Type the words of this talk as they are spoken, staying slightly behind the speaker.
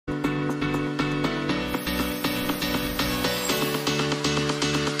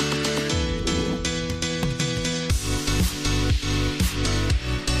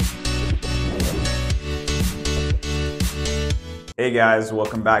Hey guys,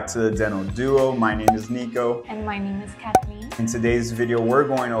 welcome back to the Dental Duo. My name is Nico. And my name is Kathleen. In today's video, we're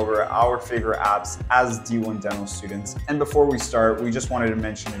going over our favorite apps as D1 dental students. And before we start, we just wanted to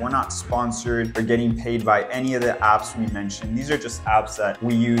mention we're not sponsored or getting paid by any of the apps we mentioned. These are just apps that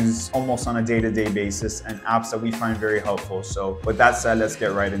we use almost on a day-to-day basis and apps that we find very helpful. So with that said, let's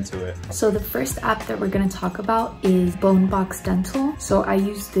get right into it. So the first app that we're going to talk about is BoneBox Dental. So I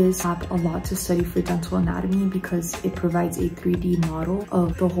use this app a lot to study for dental anatomy because it provides a 3D model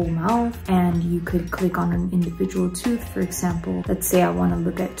of the whole mouth, and you could click on an individual tooth. For example, let's say I want to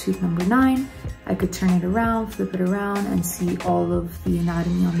look at tooth number 9. I could turn it around, flip it around, and see all of the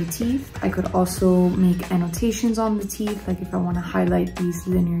anatomy on the teeth. I could also make annotations on the teeth, like if I want to highlight these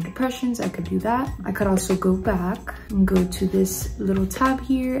linear depressions, I could do that. I could also go back and go to this little tab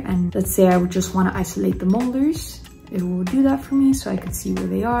here, and let's say I would just want to isolate the molars. It will do that for me so I can see where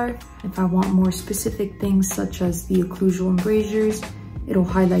they are. If I want more specific things such as the occlusal embrasures, it'll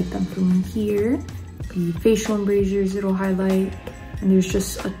highlight them for me here. The facial embrasures, it'll highlight. And there's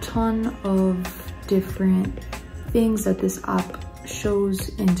just a ton of different things that this app shows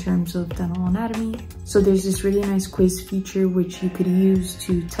in terms of dental anatomy. So there's this really nice quiz feature which you could use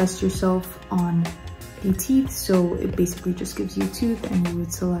to test yourself on the teeth. So it basically just gives you a tooth and you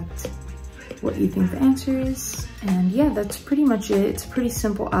would select what you think the answer is. And yeah, that's pretty much it. It's a pretty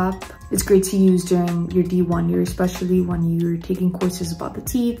simple app. It's great to use during your D1 year, especially when you're taking courses about the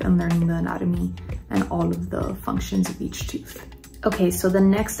teeth and learning the anatomy and all of the functions of each tooth. Okay, so the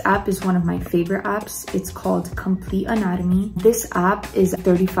next app is one of my favorite apps. It's called Complete Anatomy. This app is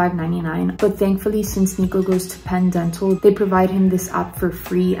 $35.99, but thankfully since Nico goes to Penn Dental, they provide him this app for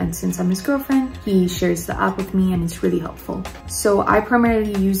free, and since I'm his girlfriend, he shares the app with me and it's really helpful. So I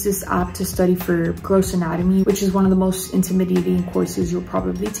primarily use this app to study for gross anatomy, which is one of the most intimidating courses you'll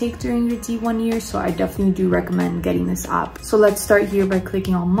probably take during your D1 year, so I definitely do recommend getting this app. So let's start here by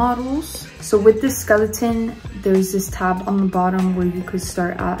clicking on models. So with this skeleton, there's this tab on the bottom where you could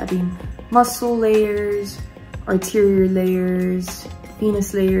start adding muscle layers, arterial layers,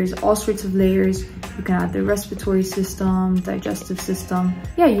 venous layers, all sorts of layers. You can add the respiratory system, digestive system.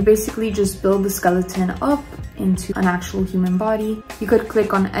 Yeah, you basically just build the skeleton up into an actual human body. You could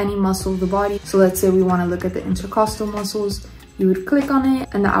click on any muscle of the body. So let's say we want to look at the intercostal muscles. You would click on it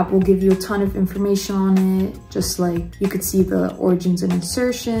and the app will give you a ton of information on it. Just like you could see the origins and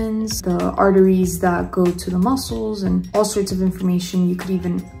insertions, the arteries that go to the muscles, and all sorts of information. You could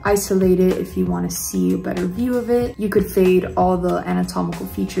even isolate it if you want to see a better view of it. You could fade all the anatomical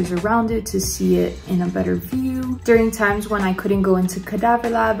features around it to see it in a better view. During times when I couldn't go into Cadaver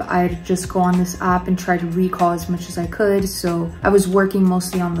Lab, I'd just go on this app and try to recall as much as I could. So I was working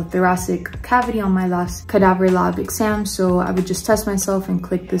mostly on the thoracic cavity on my last Cadaver Lab exam, so I would just test myself and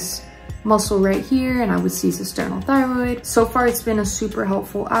click this muscle right here and I would see it's a sternothyroid. So far it's been a super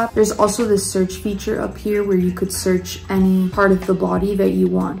helpful app. There's also this search feature up here where you could search any part of the body that you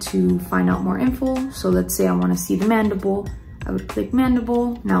want to find out more info. So let's say I want to see the mandible. I would click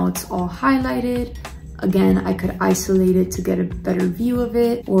mandible. Now it's all highlighted. Again, I could isolate it to get a better view of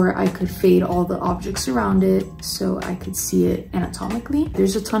it, or I could fade all the objects around it so I could see it anatomically.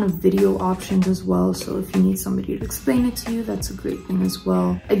 There's a ton of video options as well, so if you need somebody to explain it to you, that's a great thing as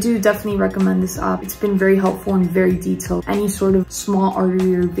well. I do definitely recommend this app. It's been very helpful and very detailed. Any sort of small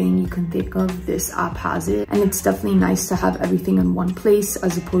artery or vein you can think of, this app has it. And it's definitely nice to have everything in one place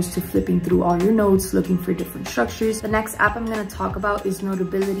as opposed to flipping through all your notes, looking for different structures. The next app I'm going to talk about is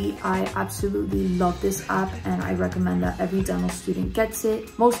Notability. I absolutely love this app and I recommend that every dental student gets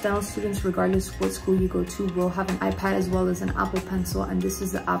it. Most dental students, regardless of what school you go to, will have an iPad as well as an Apple Pencil, and this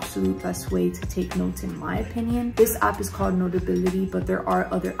is the absolute best way to take notes in my opinion. This app is called Notability, but there are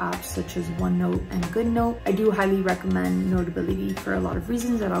other apps such as OneNote and GoodNote. I do highly recommend Notability for a lot of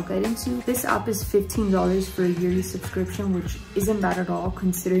reasons that I'll get into. This app is $15 for a yearly subscription, which isn't bad at all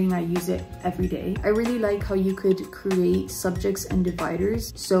considering I use it every day. I really like how you could create subjects and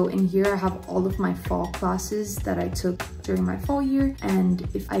dividers. So in here I have all of my fall classes that I took during my fall year, and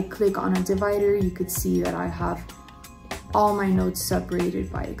if I click on a divider you could see that I have all my notes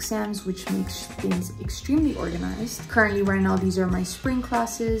separated by exams, which makes things extremely organized. Currently right now these are my spring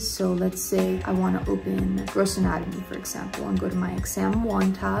classes, so let's say I want to open gross anatomy for example and go to my exam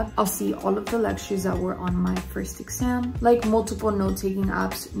 1 tab. I'll see all of the lectures that were on my first exam. Like multiple note-taking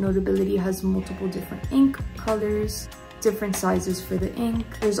apps, Notability has multiple different ink colors, different sizes for the ink.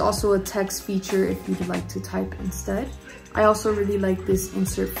 There's also a text feature if you'd like to type instead. I also really like this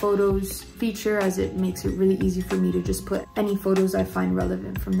insert photos feature as it makes it really easy for me to just put any photos I find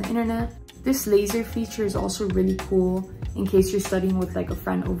relevant from the internet. This laser feature is also really cool. In case you're studying with like a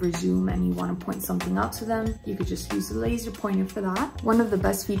friend over Zoom and you want to point something out to them, you could just use the laser pointer for that. One of the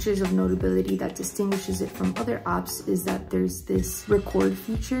best features of Notability that distinguishes it from other apps is that there's this record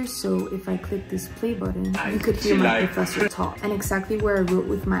feature. So if I click this play button, you could hear my professor talk. And exactly where I wrote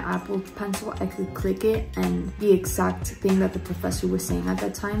with my Apple Pencil, I could click it and the exact thing that the professor was saying at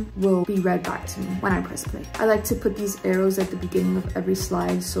that time will be read back to me when I press play. I like to put these arrows at the beginning of every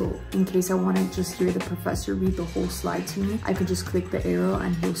slide, so in case I want to just hear the professor read the whole slide to me, I could just click the arrow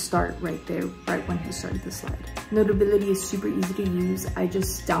and he'll start right there, right when he started the slide. Notability is super easy to use. I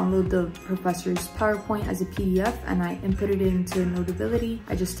just download the professor's PowerPoint as a PDF and I input it into Notability.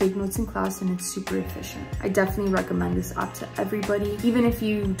 I just take notes in class and it's super efficient. I definitely recommend this app to everybody. Even if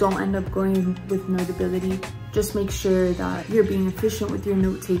you don't end up going with Notability, just make sure that you're being efficient with your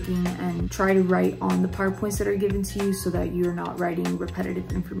note taking and try to write on the PowerPoints that are given to you so that you're not writing repetitive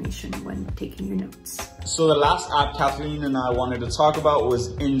information when taking your notes. So the last app Kathleen and I wanted to talk about was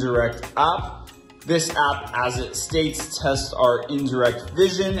Indirect App. This app, as it states, tests our indirect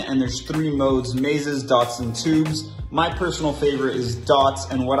vision, and there's 3 modes: mazes, dots, and tubes. My personal favorite is dots,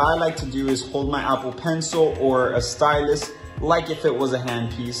 and what I like to do is hold my Apple Pencil or a stylus like if it was a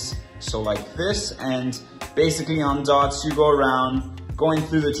handpiece. So like this, and basically on dots, you go around going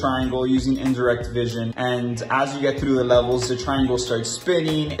through the triangle using indirect vision, and as you get through the levels, the triangle starts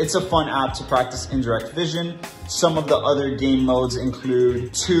spinning. It's a fun app to practice indirect vision. Some of the other game modes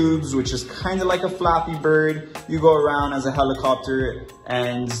include tubes, which is kind of like a Flappy Bird. You go around as a helicopter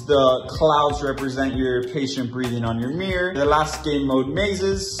and the clouds represent your patient breathing on your mirror. The last game mode,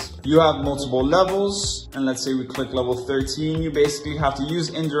 mazes, you have multiple levels, and let's say we click level 13, you basically have to use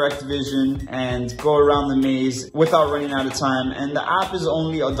indirect vision and go around the maze without running out of time. And the app is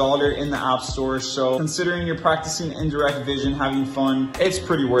only $1 in the App Store, so considering you're practicing indirect vision, having fun, it's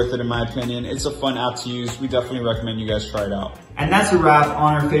pretty worth it in my opinion. It's a fun app to use. We definitely recommend you guys try it out. And that's a wrap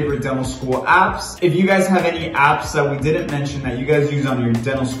on our favorite dental school apps. If you guys have any apps that we didn't mention that you guys use on your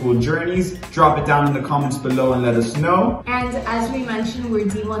dental school journeys, drop it down in the comments below and let us know. And as we mentioned, we're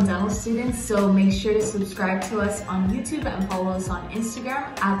D1 dental students, so make sure to subscribe to us on YouTube and follow us on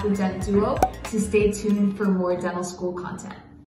Instagram @TheDentDuo to stay tuned for more dental school content.